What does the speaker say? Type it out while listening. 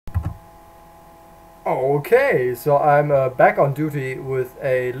Okay, so I'm back on duty with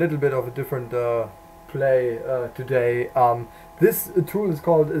a little bit of a different play today. This tool is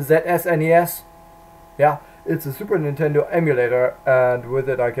called SNES. Yeah, it's a Super Nintendo emulator, and with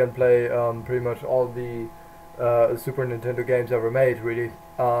it I can play pretty much all the Super Nintendo games ever made, really.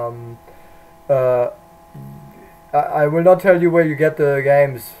 Uh, I will not tell you where you get the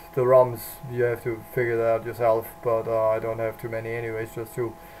games, the ROMs. You have to figure that out yourself, but I don't have too many anyways, just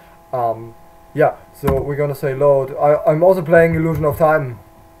two. Yeah, so we're gonna say load. I'm also playing Illusion of Time.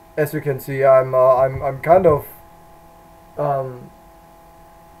 As you can see, I'm kind of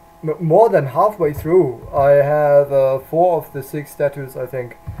more than halfway through. I have 4 of the 6 statues, I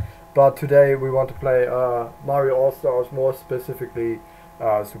think. But today we want to play Mario All Stars, more specifically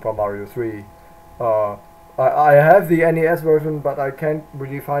Super Mario 3. I have the NES version, but I can't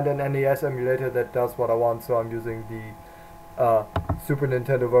really find an NES emulator that does what I want, so I'm using the Super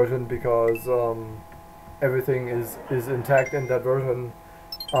Nintendo version because everything is intact in that version.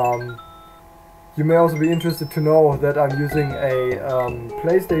 You may also be interested to know that I'm using a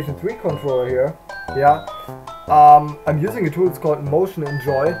PlayStation 3 controller here. Yeah, I'm using a tool. It's called Motion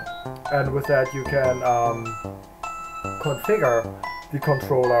Enjoy, and with that you can configure the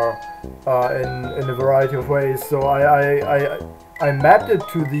controller in a variety of ways. So I mapped it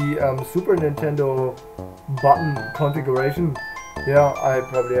to the Super Nintendo button configuration. Yeah, I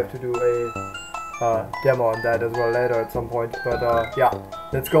probably have to do a demo on that as well later at some point, but yeah,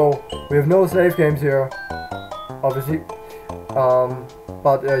 let's go. We have no save games here, obviously,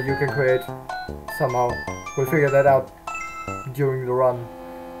 but you can create somehow. We'll figure that out during the run.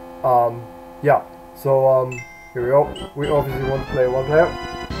 Yeah, so here we go. We obviously want to play one player.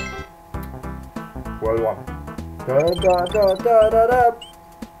 World 1. Da da da da da da.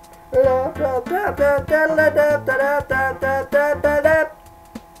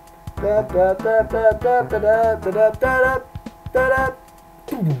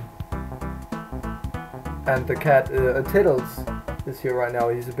 And the cat Tiddles is here right now.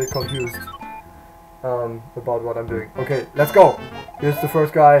 He's a bit confused about what I'm doing. Okay, let's go. Here's the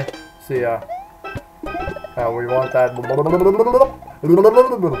first guy. See ya. We want that.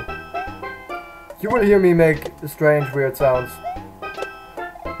 You will hear me make strange, weird sounds.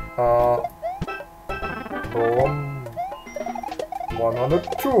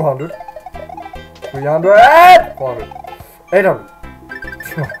 100, 200, 300, 400, 800.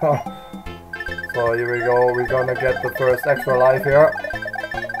 So here we go, we're gonna get the first extra life here.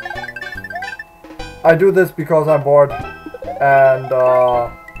 I do this because I'm bored and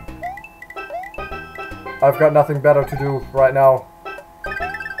I've got nothing better to do right now.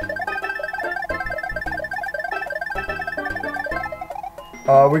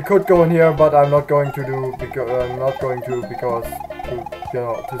 We could go in here, but I'm not going to do because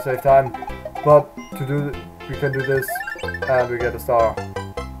to save time. But to do, we can do this, and we get a star.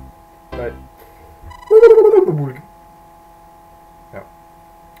 Right. Yeah.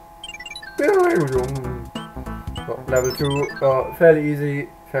 So, level 2, fairly easy,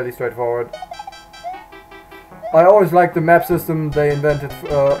 fairly straightforward. I always liked the map system they invented.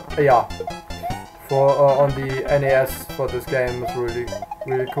 Yeah. For on the NES for this game. It's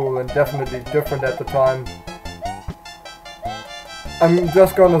really cool and definitely different at the time. I'm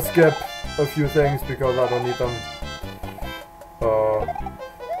just gonna skip a few things because I don't need them.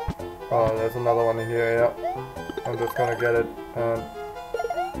 There's another one in here, yeah. I'm just gonna get it, and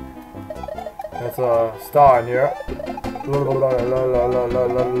there's a star in here.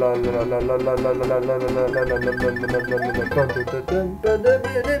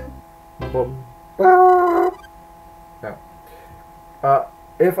 Yeah.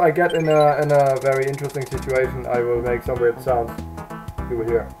 If I get in a very interesting situation, I will make some weird sounds. You will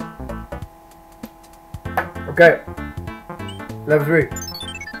hear. Okay. Level 3.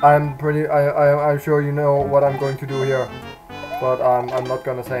 I'm sure you know what I'm going to do here, but I'm not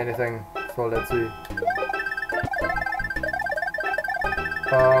gonna say anything. So let's see.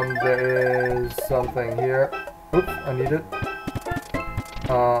 There is something here. Oops, I need it.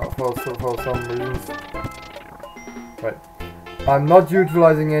 For some reasons. Right. I'm not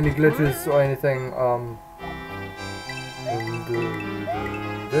utilizing any glitches or anything.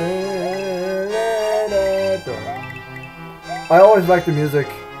 I always like the music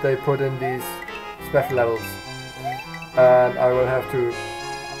they put in these special levels, and I will have to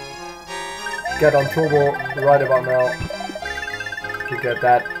get on turbo right about now to get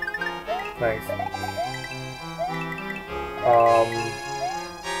that. Thanks.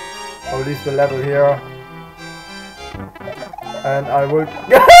 I'll leave the level here. And I will...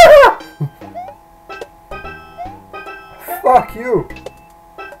 Fuck you!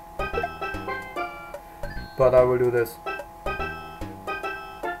 but I will do this.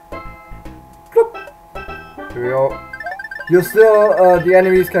 Bloop. Here we go. You still, the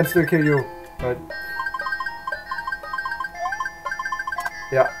enemies can still kill you, right?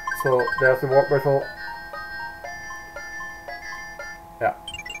 Yeah, so there's the warp whistle. Yeah.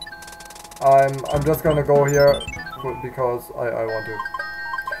 I'm just gonna go here because I want to.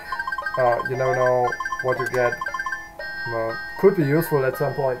 You never know what you get. Could be useful at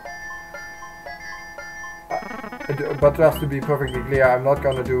some point. But just to be perfectly clear, I'm not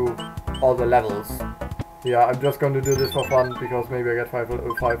gonna do all the levels. Yeah, I'm just gonna do this for fun because maybe I get 5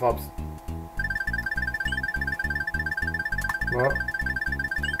 ups. No.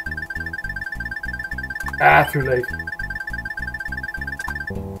 Ah, too late.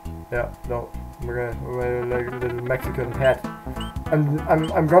 Yeah, no. We're like a little Mexican hat.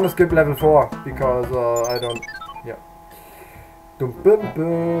 I'm gonna skip level 4 because I don't. Yeah.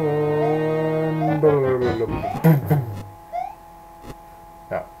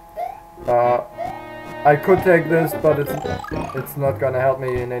 Yeah. I could take this, but it's not gonna help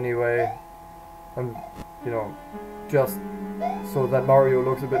me in any way. And you know, just so that Mario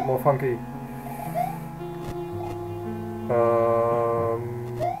looks a bit more funky.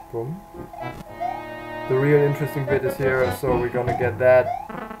 Boom. The real interesting bit is here, so we're gonna get that,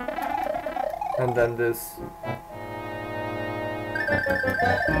 and then this,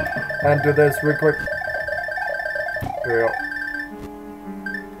 and do this real quick. Here we go.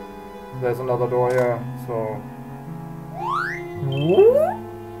 There's another door here, so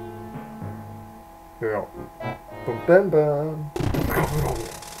here we go. Boom, bam, bam.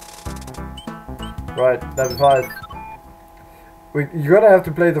 Right, level 5. You're gonna have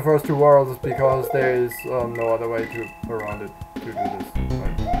to play the first 2 worlds because there is no other way around it to do this.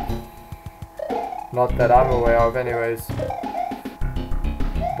 Right. Not that I'm aware of, anyways.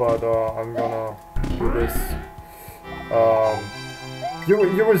 But I'm gonna do this. You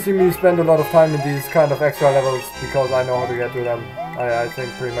will see me spend a lot of time in these kind of extra levels because I know how to get to them. I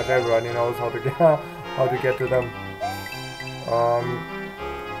think pretty much everybody knows how to get to them.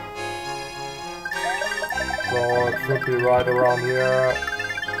 So it should be right around here.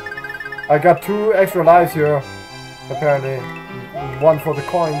 I got 2 extra lives here, apparently. One for the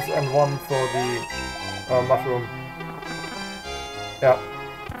coins and one for the mushroom. Yeah,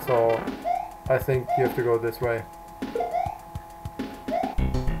 so I think you have to go this way.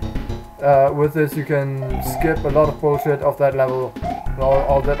 With this you can skip a lot of bullshit off that level.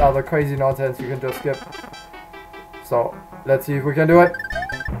 All that other crazy nonsense you can just skip. So, let's see if we can do it.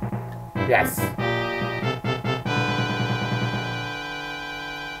 Yes!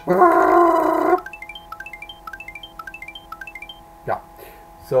 Yeah,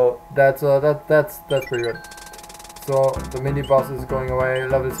 so that's pretty good. So the mini boss is going away.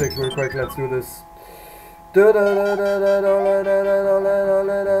 Level 6 real quick. Let's do this.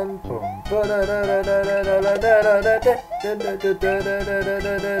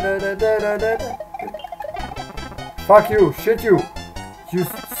 Fuck you, shit you, you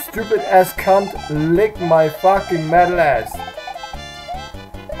stupid ass cunt, lick my fucking metal ass.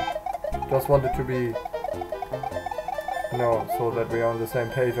 Just wanted to be, no, so that we're on the same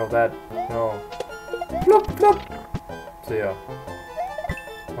page of that. No. Plop, plop. See ya.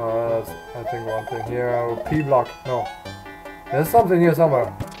 That's, I think, one thing here. P block. No. There's something here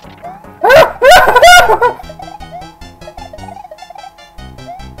somewhere.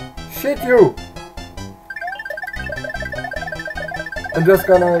 Shit you! I'm just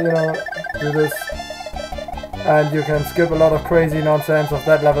gonna, you know, do this. And you can skip a lot of crazy nonsense of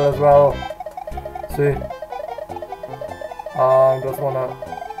that level as well. See? Just wanna...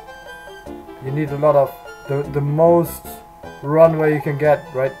 You need a lot of... The most runway you can get,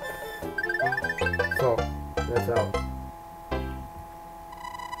 right? So, that's out.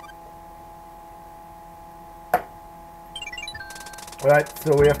 Right,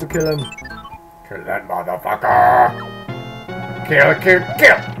 so we have to kill him. Kill that motherfucker! Kill, kill,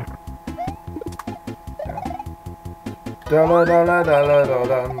 kill!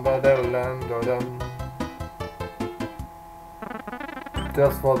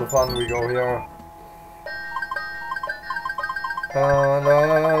 Just for the fun we go here.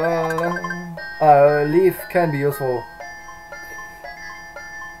 Leaf can be useful.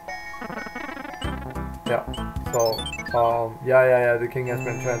 Yeah, so yeah, the king has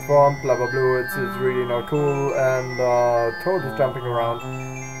been transformed, blah blah blah, it's really not cool, and Toad is jumping around.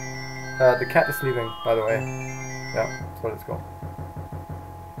 The cat is sleeping, by the way. Yeah, so let's go.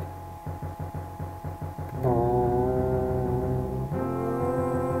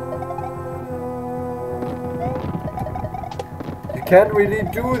 You can't really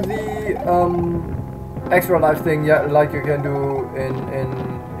do the extra life thing, yeah, like you can do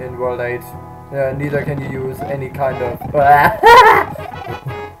in World 8. Neither can you use any kind of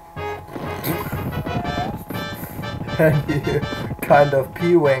any kind of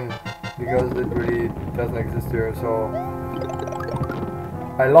P-wing, because it really doesn't exist here. So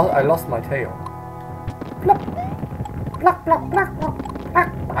I lost my tail.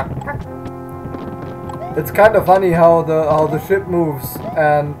 It's kind of funny how the ship moves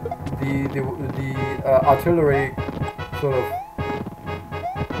and the artillery sort of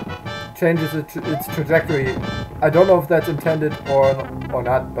changes its trajectory. I don't know if that's intended or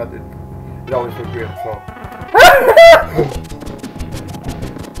not, but it always looks weird. So.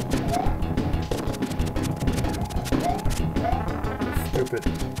 Stupid.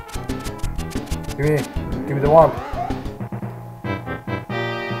 Give me the wand.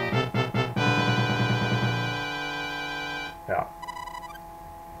 Yeah.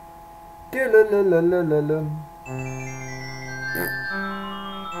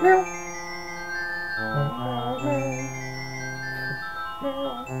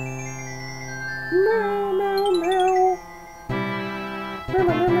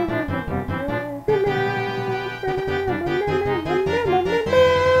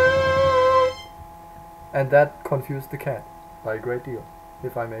 And that confused the cat by a great deal,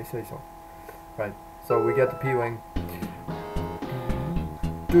 if I may say so. Right, so we get the P-wing.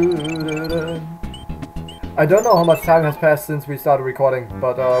 I don't know how much time has passed since we started recording,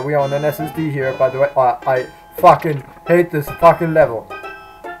 but we are on an SSD here, by the way. I fucking hate this fucking level.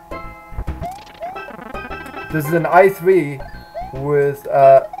 This is an i3 with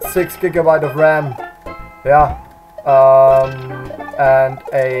 6 GB of RAM. Yeah. And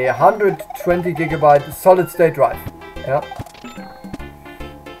a 120 GB solid state drive. Yeah.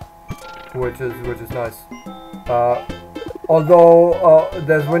 Which is nice. Although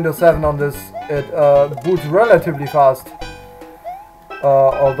there's Windows 7 on this, it boots relatively fast.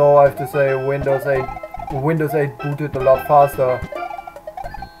 Although I have to say Windows 8 booted a lot faster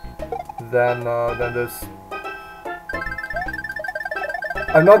than this.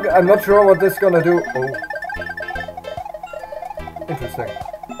 I'm not sure what this is gonna do. Oh, interesting.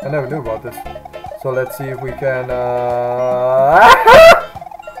 I never knew about this. So let's see if we can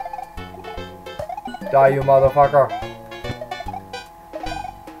die, you motherfucker.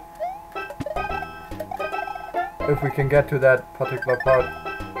 If we can get to that particular part.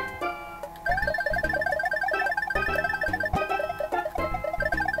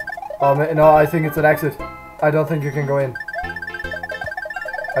 No, I think it's an exit. I don't think you can go in.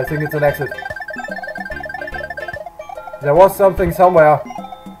 I think it's an exit. There was something somewhere.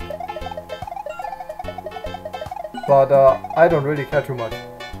 But I don't really care too much.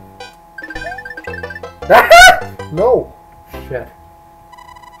 No! Shit.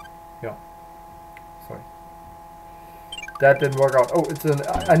 Yeah. Sorry. That didn't work out. Oh, it's an...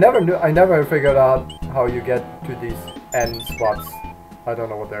 I never figured out how you get to these end spots. I don't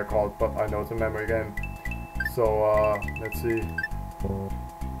know what they're called, but I know it's a memory game. So, let's see.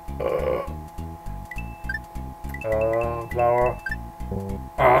 Flower.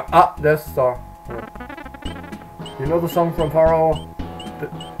 There's a star. You know the song from Pharaoh?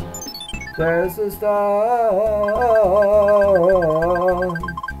 There's a star.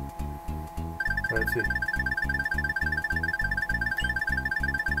 Let's see.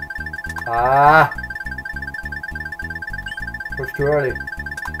 Push too early.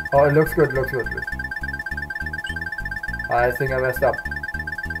 Oh, it looks good, looks good. I think I messed up.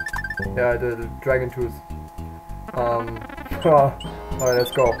 Yeah, the dragon tooth. Alright,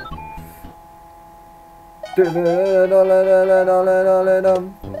 let's go.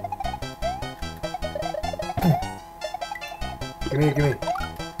 Gimme.